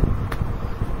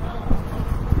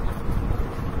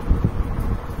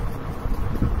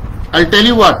 I'll tell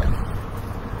you what,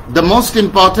 the most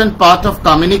important part of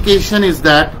communication is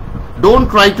that don't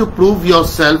try to prove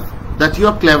yourself that you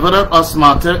are cleverer or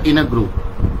smarter in a group,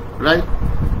 right?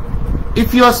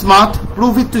 If you are smart,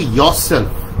 prove it to yourself.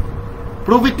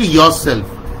 Prove it to yourself.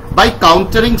 By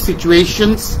countering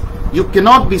situations, you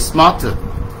cannot be smarter.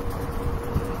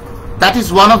 That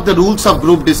is one of the rules of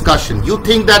group discussion. You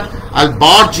think that I'll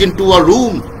barge into a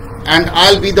room and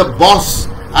I'll be the boss.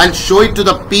 I'll show it to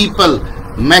the people.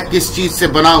 मैं किस चीज से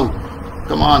बनाऊं?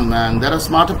 Come on, man. There are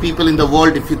smarter people in the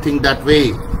world if you think that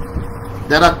way.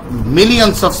 There are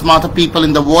millions of smarter people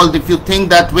in the world if you think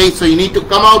that way. So you need to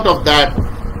come out of that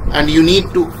and you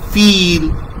need to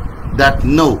feel that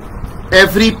no,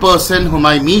 every person whom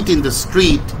I meet in the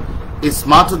street is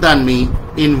smarter than me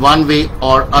in one way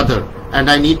or other, and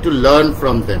I need to learn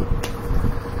from them.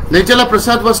 Nirjala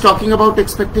Prasad was talking about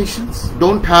expectations.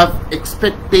 Don't have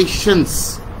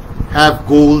expectations. Have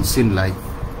goals in life.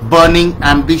 Burning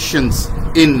ambitions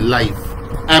in life.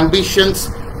 Ambitions.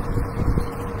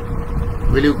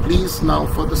 Will you please now,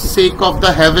 for the sake of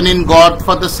the heaven in God,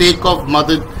 for the sake of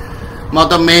Mother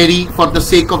Mary, for the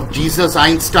sake of Jesus,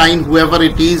 Einstein, whoever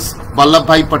it is,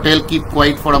 Vallabhbhai Patel, keep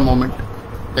quiet for a moment.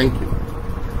 Thank you.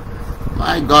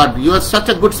 My God, you are such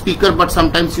a good speaker, but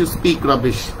sometimes you speak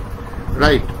rubbish.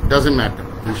 Right, doesn't matter.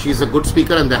 She's a good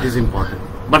speaker and that is important.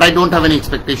 But I don't have any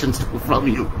expectations from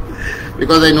you.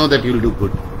 Because I know that you will do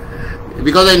good.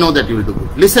 Because I know that you will do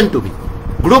good. Listen to me.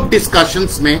 Group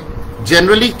discussions में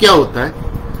generally क्या होता है?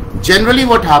 Generally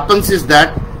what happens is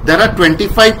that there are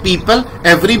 25 people,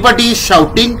 everybody is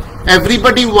shouting,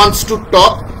 everybody wants to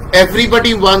talk,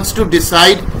 everybody wants to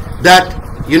decide that,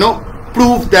 you know,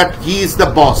 prove that he is the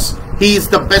boss, he is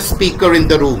the best speaker in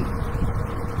the room.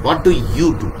 What do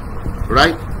you do?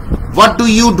 Right? What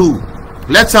do you do?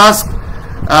 Let's ask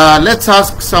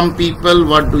some people,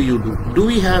 what do you do? Do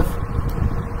we have?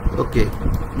 Okay.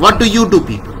 What do you do,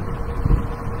 people?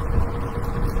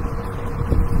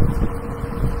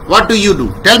 What do you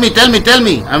do? Tell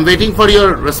me. I'm waiting for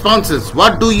your responses.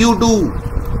 What do you do?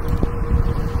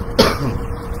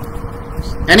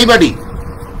 Anybody?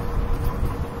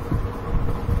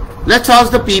 Let's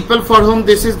ask the people for whom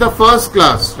this is the first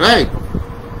class, right?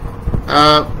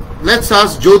 Let's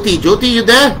ask Jyoti. Jyoti, you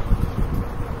there?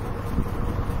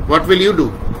 What will you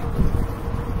do?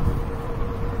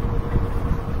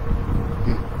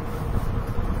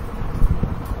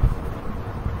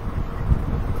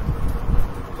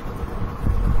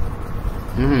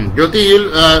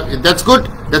 Jyoti, that's good.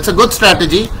 That's a good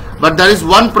strategy. But there is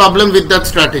one problem with that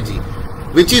strategy,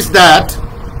 which is that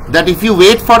if you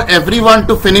wait for everyone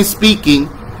to finish speaking,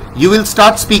 you will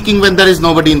start speaking when there is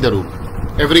nobody in the room.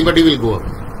 Everybody will go up.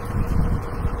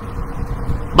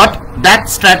 But that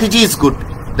strategy is good,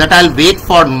 that I'll wait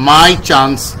for my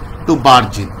chance to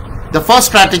barge in. The first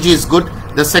strategy is good.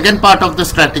 The second part of the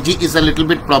strategy is a little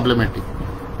bit problematic.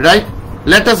 Right?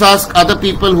 Let us ask other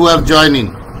people who have joined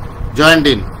in.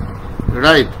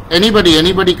 Right?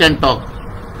 Anybody can talk.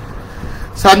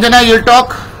 Sanjana, you'll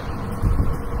talk.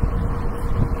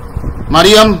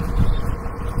 Mariam,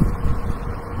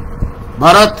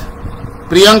 Bharat,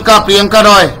 Priyanka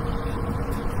Roy.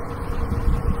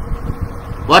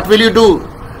 What will you do?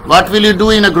 What will you do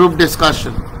in a group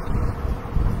discussion?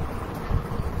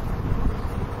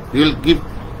 You will give.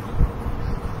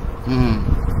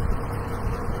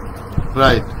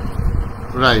 Right.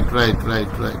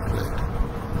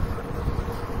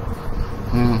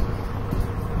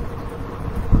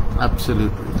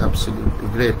 Absolutely.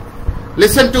 Great.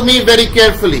 Listen to me very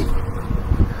carefully.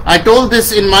 I told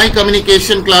this in my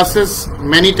communication classes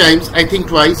many times, I think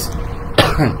twice,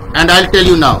 and I'll tell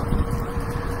you now.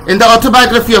 In the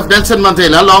autobiography of Nelson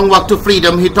Mandela, Long Walk to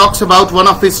Freedom, he talks about one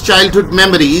of his childhood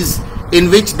memories in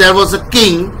which there was a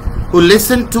king who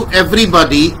listened to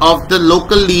everybody of the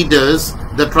local leaders,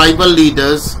 the tribal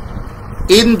leaders,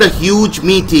 in the huge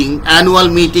meeting, annual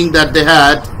meeting that they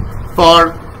had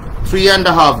for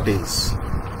 3.5 days.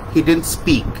 He didn't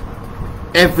speak.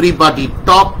 Everybody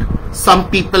talked. Some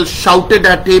people shouted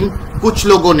at him. Kuch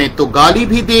logon ne to gali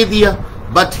bhi de diya.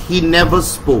 But he never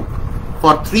spoke.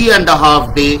 For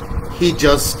 3.5 days, he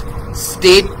just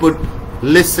stayed put,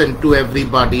 listened to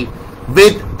everybody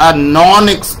with a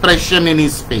non-expression in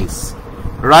his face.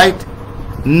 Right?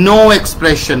 No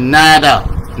expression, nada,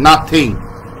 nothing.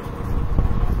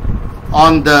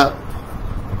 On the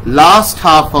last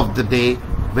half of the day,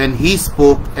 when he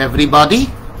spoke, everybody,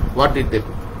 what did they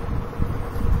do?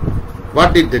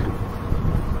 What did they do?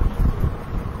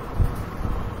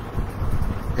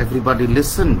 Everybody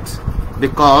listened,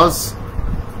 because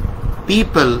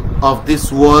people of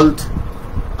this world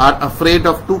are afraid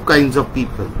of two kinds of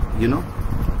people, you know.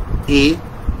 A,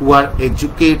 who are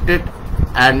educated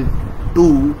and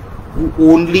 2 who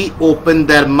only open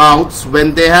their mouths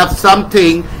when they have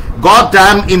something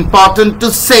goddamn important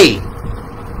to say.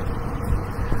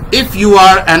 If you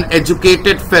are an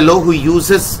educated fellow who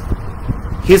uses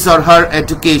his or her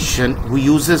education, who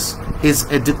uses his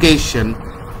education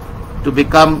to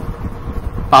become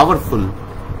powerful,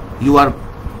 you are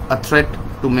a threat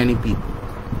to many people.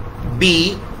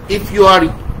 B, if you are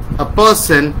a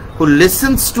person who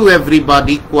listens to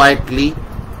everybody quietly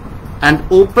and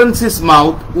opens his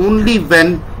mouth only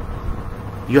when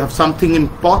you have something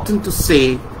important to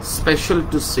say, special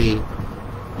to say,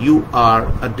 you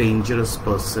are a dangerous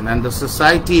person, and the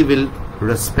society will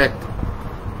respect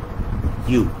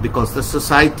you, because the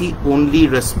society only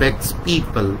respects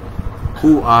people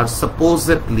who are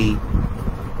supposedly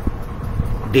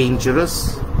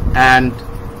dangerous and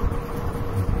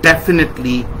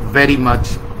definitely very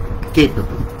much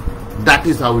capable. That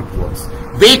is how it works.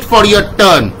 Wait for your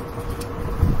turn.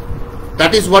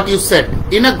 That is what you said.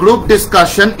 In a group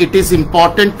discussion, it is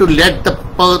important to let the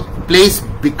place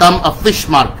become a fish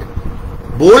market.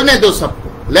 बोलने दो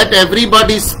सबको. Let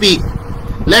everybody speak.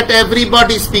 Let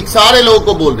everybody speak. सारे लोगों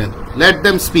को बोलने दो. Let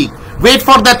them speak. Wait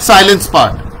for that silence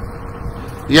part.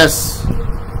 Yes.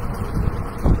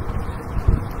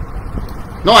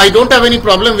 No, I don't have any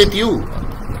problem with you.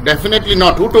 Definitely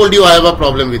not. Who told you I have a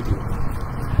problem with you?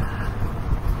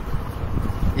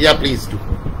 Yeah, please do.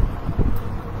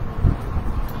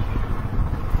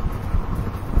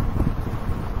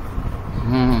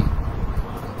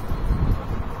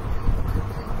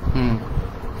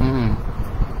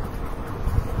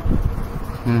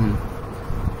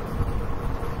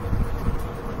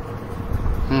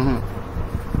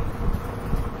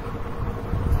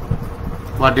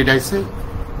 What did I say?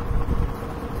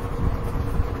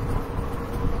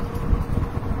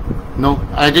 No,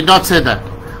 I did not say that.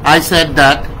 I said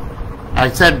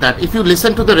that if you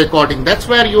listen to the recording, that's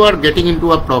where you are getting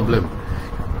into a problem.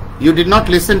 You did not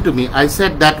listen to me. I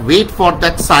said that wait for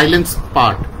that silence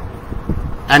part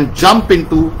and jump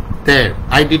into there.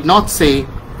 I did not say,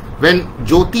 when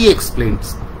Jyoti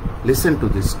explains, listen to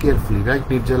this carefully, right,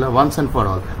 Nirjala, once and for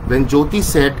all. When Jyoti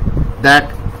said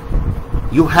that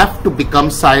you have to become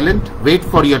silent, wait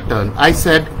for your turn, I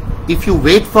said, if you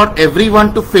wait for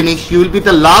everyone to finish, you will be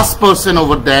the last person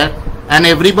over there and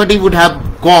everybody would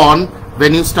have gone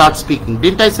when you start speaking.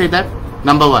 Didn't I say that?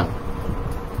 Number one.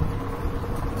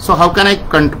 So how can I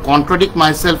contradict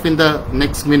myself in the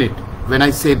next minute when I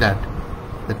say that?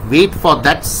 That wait for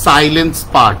that silence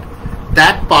part.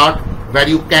 That part where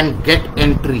you can get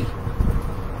entry.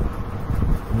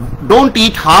 Don't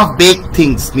eat half-baked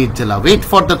things, Nirjala. Wait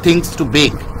for the things to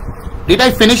bake. Did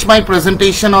I finish my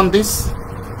presentation on this?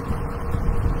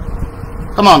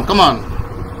 Come on, come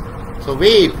on. So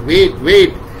wait.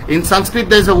 In Sanskrit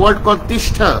there is a word called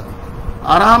tishtha.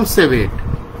 Aram se wait.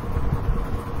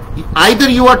 Either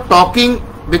you are talking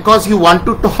because you want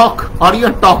to talk, or you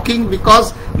are talking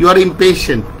because you are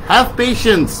impatient. Have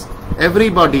patience.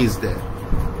 Everybody is there.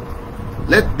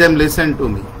 Let them listen to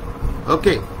me.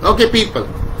 Okay, people.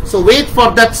 So wait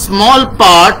for that small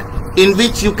part in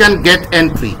which you can get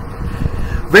entry.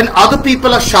 When other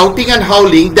people are shouting and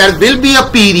howling, there will be a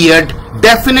period,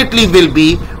 definitely will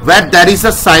be, where there is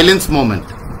a silence moment.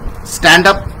 Stand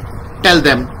up, tell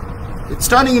them, it's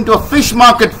turning into a fish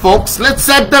market, folks. Let's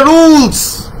set the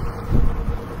rules.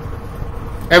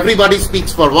 Everybody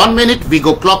speaks for 1 minute. We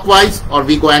go clockwise or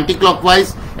we go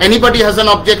anti-clockwise. Anybody has an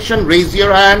objection, raise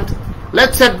your hand.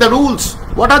 Let's set the rules.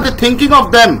 What are they thinking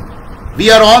of them? We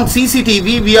are on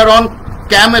CCTV, we are on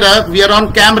camera, we are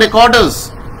on cam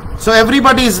recorders. So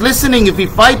everybody is listening. If we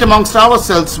fight amongst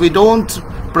ourselves, we don't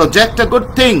project a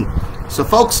good thing. So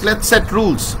folks, let's set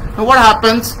rules. Now what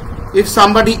happens if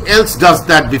somebody else does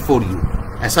that before you?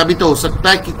 ऐसा भी तो हो सकता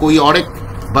है कि कोई और एक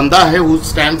बंदा है who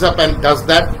stands up and does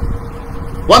that.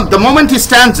 The moment he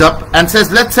stands up and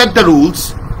says, let's set the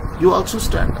rules, you also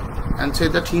stand up and say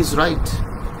that he's right.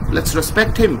 Let's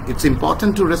respect him. It's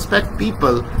important to respect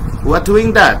people who are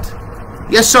doing that.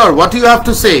 Yes, sir. What do you have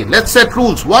to say? Let's set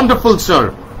rules. Wonderful,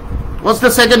 sir. What's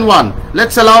the second one?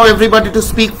 Let's allow everybody to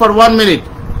speak for 1 minute.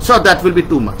 Sir, that will be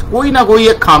too much. कोई ना कोई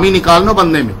एक खामी निकालना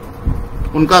बंदे में,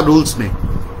 उनका rules में.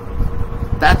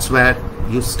 That's where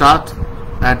you start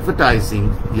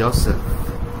advertising yourself.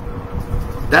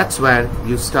 That's where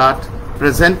you start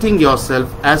presenting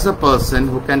yourself as a person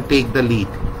who can take the lead.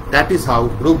 That is how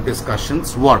group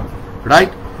discussions work,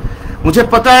 right? मुझे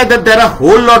पता है that there are a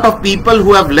whole lot of people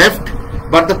who have left,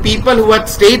 but the people who had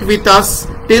stayed with us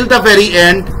till the very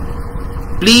end,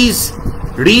 please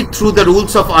read through the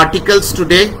rules of articles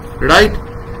today, right?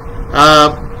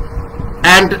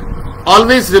 And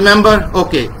always remember,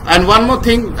 okay, and one more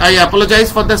thing, I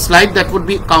apologize for the slide that would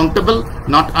be countable,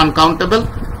 not uncountable,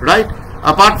 right?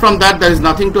 Apart from that, there is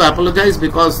nothing to apologize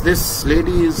because this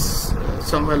lady is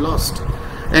somewhere lost.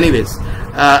 Anyways,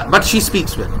 but she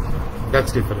speaks well.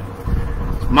 That's different.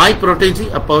 My protege,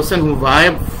 a person who I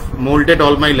have molded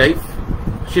all my life,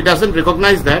 she doesn't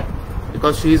recognize that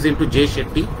because she is into J.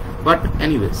 Shetty. But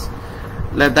anyways,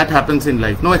 that happens in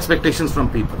life. No expectations from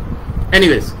people.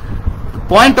 Anyways, the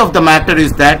point of the matter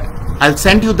is that I'll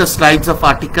send you the slides of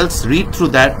articles. Read through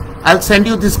that. I'll send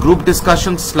you this group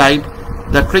discussion slide,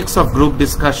 the tricks of group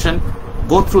discussion.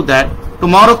 Go through that.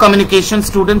 Tomorrow, communication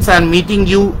students, I am meeting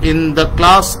you in the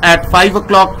class at 5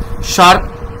 o'clock sharp.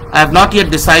 I have not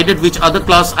yet decided which other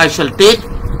class I shall take.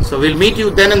 So we'll meet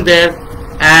you then and there.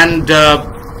 And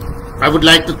I would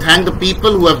like to thank the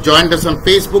people who have joined us on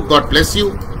Facebook. God bless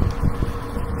you.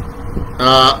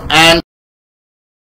 And